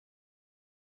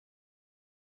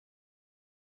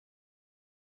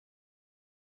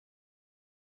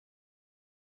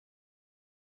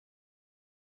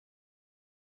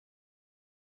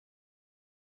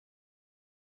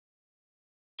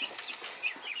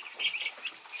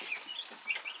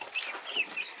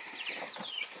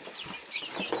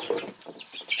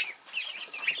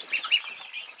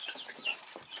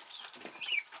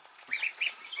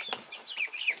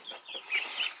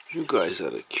You guys are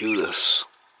the cutest.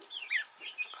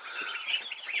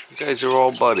 You guys are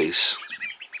all buddies.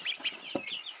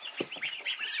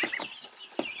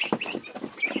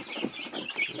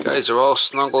 You guys are all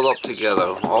snuggled up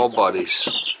together, all buddies.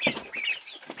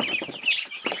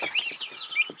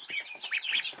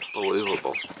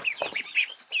 Unbelievable.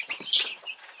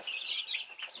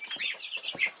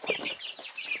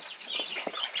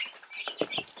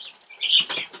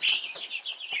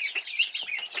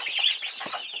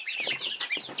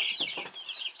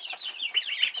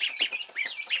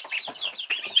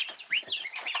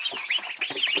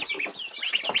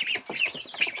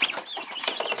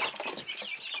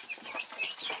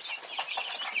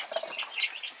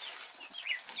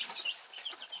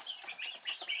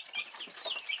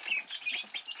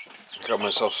 Got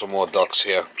myself some more ducks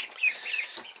here.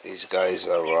 These guys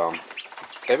are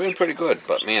they've been pretty good,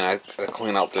 but man, I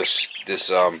clean out this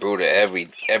brooder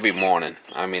every morning.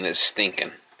 I mean, it's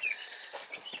stinking.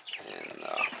 And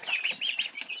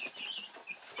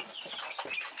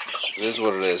it is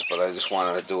what it is, but I just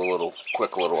wanted to do a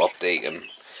quick little update on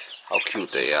how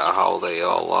cute they are, how they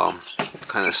all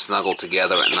kind of snuggle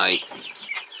together at night.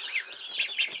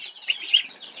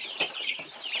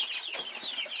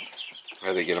 I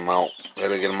had to get them out. I had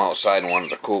to get them outside in one of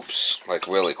the coops, like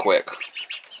really quick.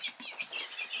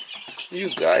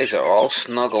 You guys are all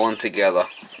snuggling together.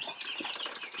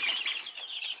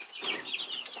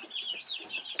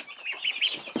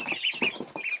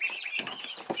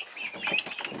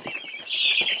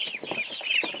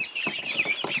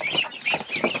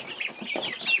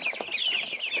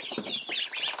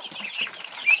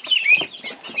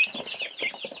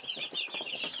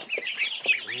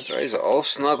 You guys are all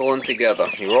snuggling together.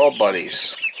 You're all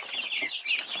buddies.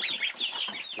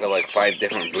 Got like 5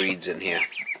 different breeds in here.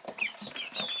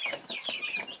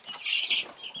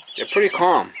 They're pretty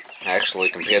calm, actually,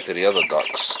 compared to the other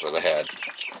ducks that I had.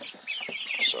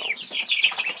 So,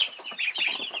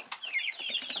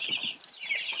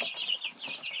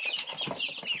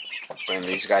 and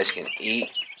these guys can eat.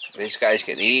 These guys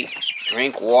can eat,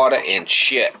 drink water, and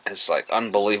shit. It's like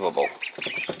unbelievable.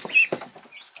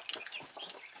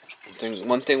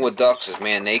 One thing with ducks is,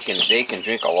 man, they can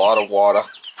drink a lot of water,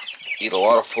 eat a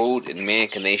lot of food, and man,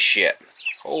 can they shit.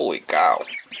 Holy cow.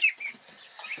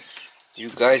 You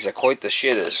guys are quite the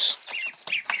shitters.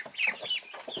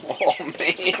 Oh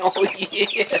man, oh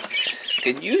yeah.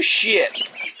 Can you shit?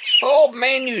 Oh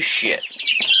man, you shit.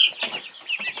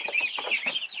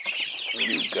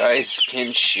 You guys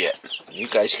can shit. You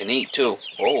guys can eat too.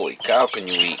 Holy cow, can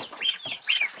you eat?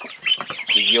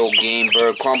 Give your game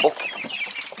bird crumble.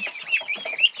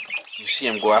 You see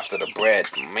them go after the bread.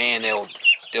 Man,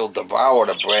 they'll devour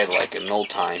the bread like in no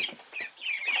time.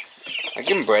 I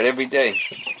give them bread every day.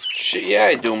 Shit, yeah,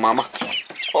 I do, mama.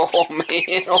 Oh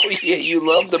man, oh yeah, you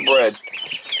love the bread.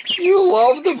 You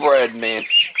love the bread, man.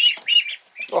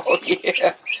 Oh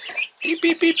yeah. Beep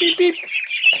beep beep beep beep.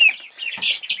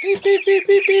 Beep beep beep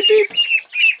beep beep beep.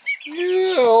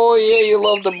 Yeah, oh yeah, you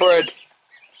love the bread.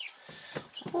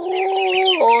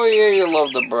 Oh yeah, you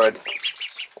love the bread.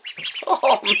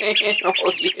 Oh man,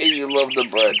 oh yeah, you love the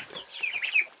bread.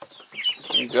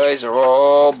 You guys are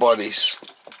all buddies.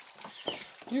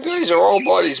 You guys are all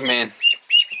buddies, man.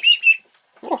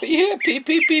 Oh yeah, beep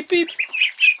beep beep beep.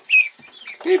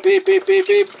 Beep beep beep beep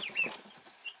beep.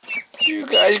 You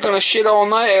guys gonna shit all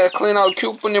night? I gotta clean out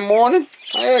coop in the morning.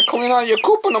 I gotta clean out your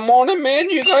coop in the morning, man.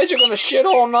 You guys are gonna shit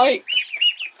all night.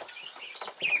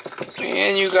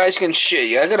 Man, you guys can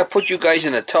shit. I gotta put you guys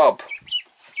in a tub.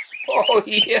 Oh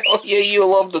yeah, you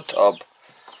love the tub.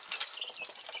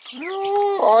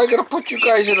 Oh, I gotta put you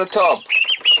guys in a tub.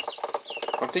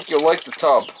 I think you'll like the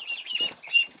tub.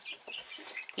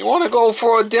 You wanna go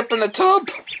for a dip in the tub?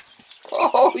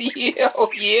 Oh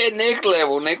yeah, next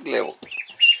level, next level.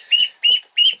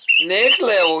 Next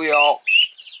level, y'all.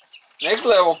 Next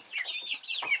level.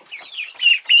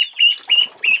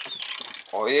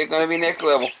 Oh yeah, gonna be next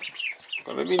level.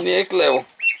 Gonna be next level.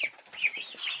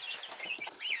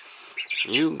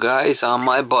 You guys are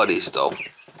my buddies, though.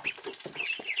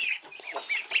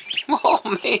 Oh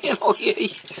man, oh yeah.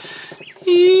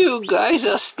 You guys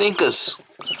are stinkers.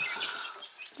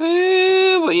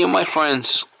 Yeah, but you're my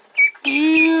friends.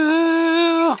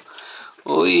 Yeah.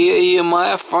 Oh yeah, you're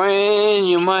my friend.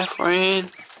 You're my friend.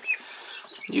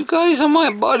 You guys are my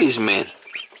buddies, man.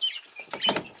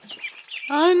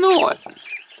 I know it.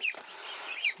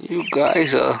 You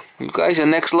guys are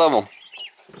next level.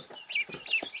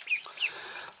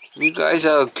 You guys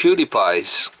are cutie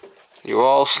pies. You're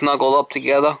all snuggled up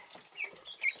together.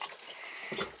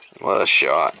 What a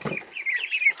shot.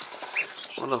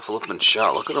 What a flippin'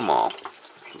 shot. Look at them all.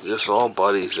 Just all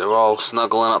buddies. They're all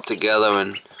snuggling up together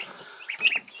and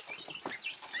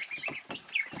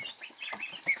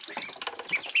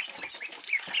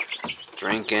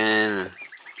drinking,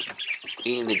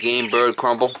 eating the game bird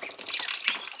crumble.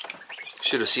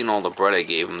 Should have seen all the bread I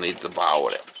gave them. They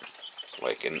devoured it.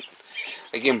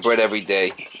 I give them bread every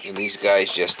day, and these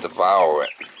guys just devour it.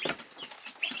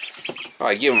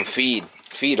 I give them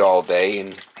feed all day,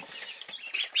 and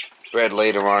bread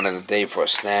later on in the day for a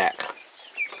snack.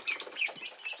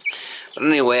 But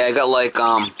anyway, I got like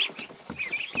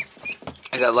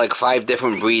 5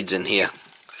 different breeds in here,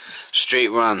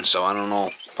 straight run. So I don't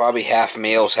know, probably half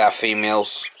males, half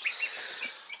females.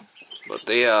 But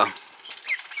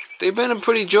they've been a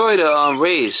pretty joy to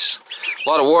raise. A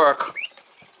lot of work.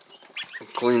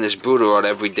 Clean this brooder out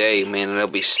every day, man, and it'll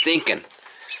be stinking.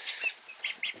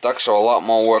 Ducks are a lot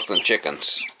more work than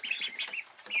chickens.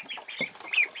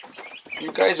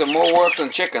 You guys are more work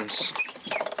than chickens.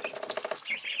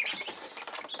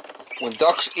 When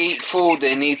ducks eat food,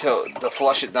 they need to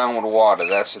flush it down with water.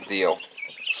 That's the deal.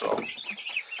 So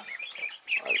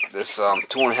this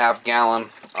 2.5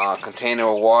 gallon container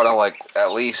of water, like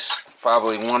at least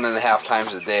probably 1.5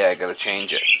 times a day, I gotta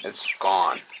change it. It's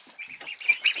gone.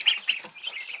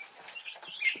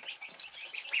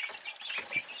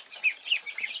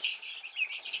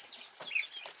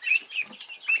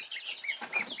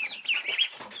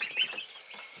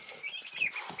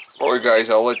 Alright guys,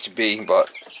 I'll let you be,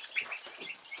 but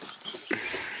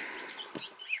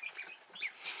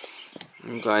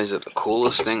you guys are the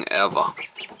coolest thing ever.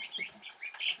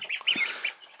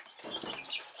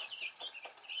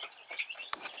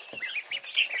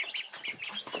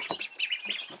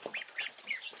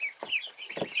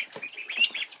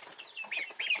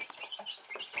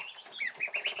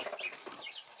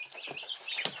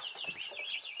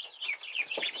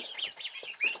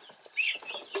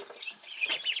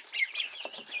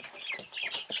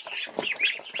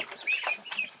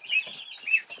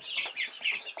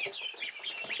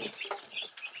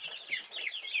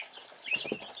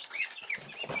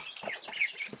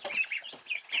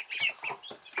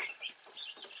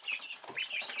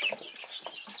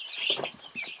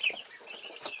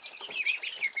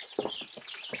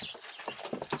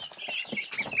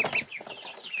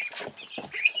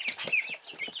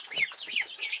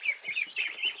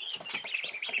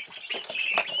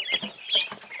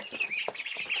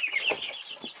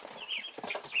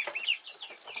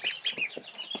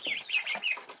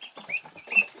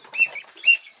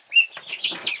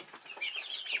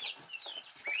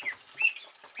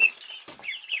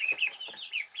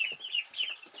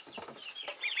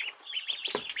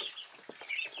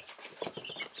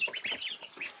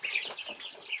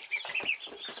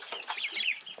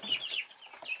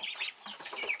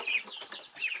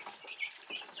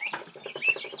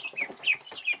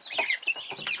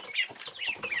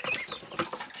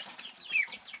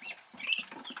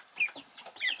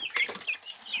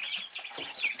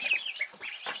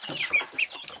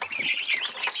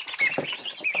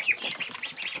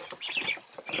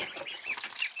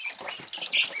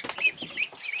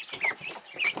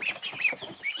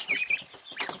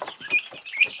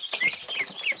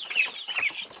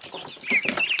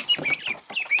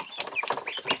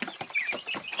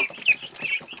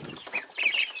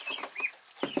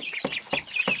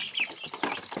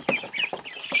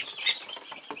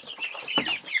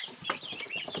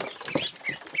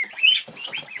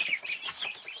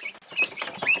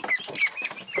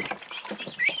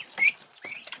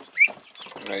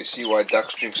 Now you see why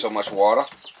ducks drink so much water?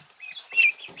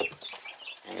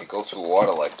 And they go through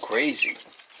water like crazy.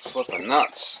 Flipping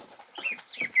nuts.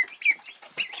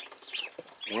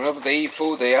 Whenever they eat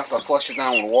food, they have to flush it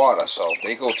down with water, so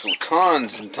they go through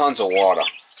tons and tons of water.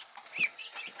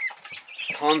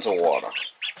 Tons of water.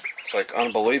 It's like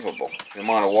unbelievable, the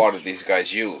amount of water these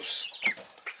guys use.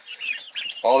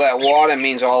 All that water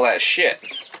means all that shit.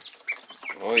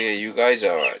 Oh yeah, you guys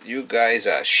are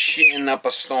shitting up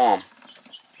a storm.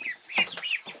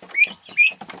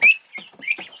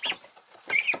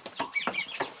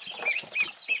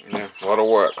 Yeah, a lot of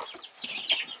work.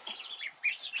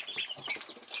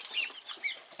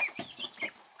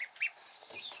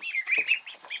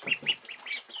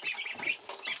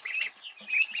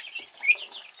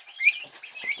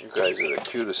 You guys are the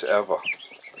cutest ever.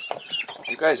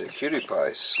 You guys are cutie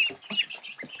pies.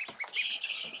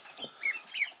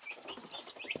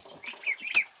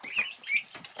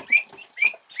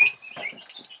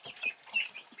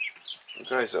 You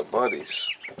guys are buddies.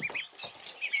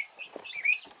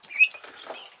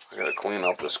 I gotta clean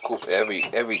up this coop every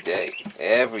day.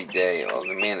 Every day. Oh,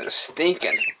 the man is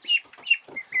stinking.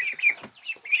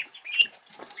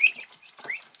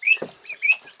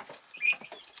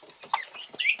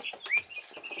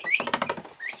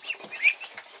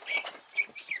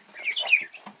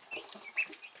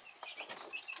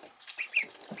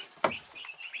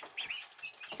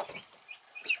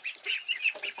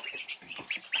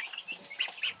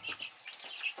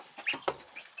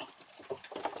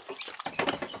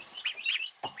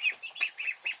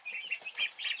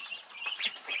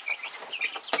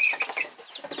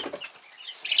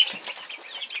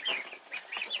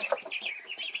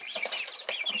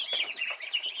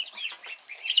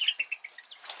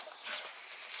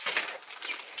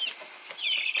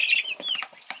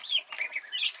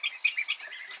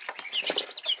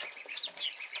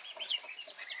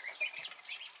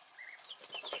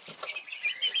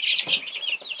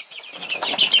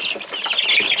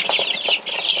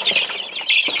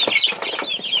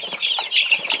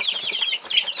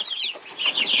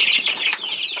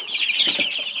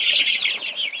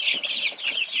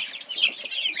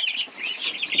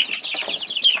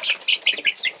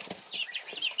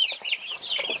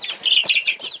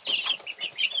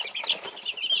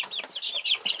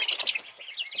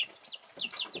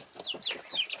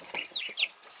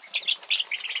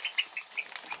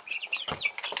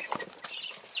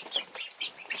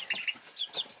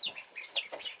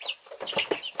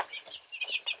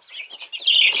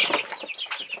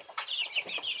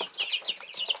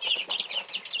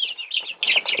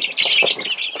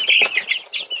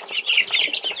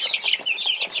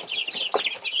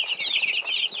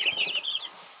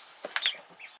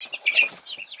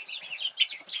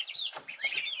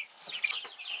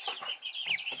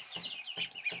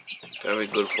 Very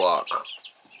good flock.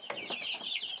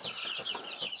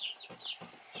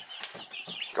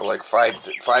 Got like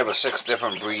five or six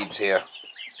different breeds here.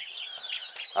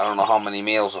 I don't know how many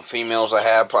males and females I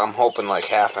have, but I'm hoping like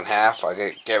half and half.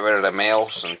 I get rid of the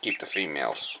males and keep the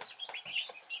females.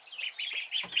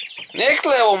 Next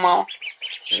level, Mom.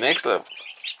 Next level.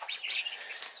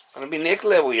 Gonna be next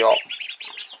level, y'all.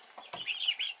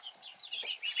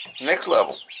 Next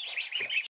level.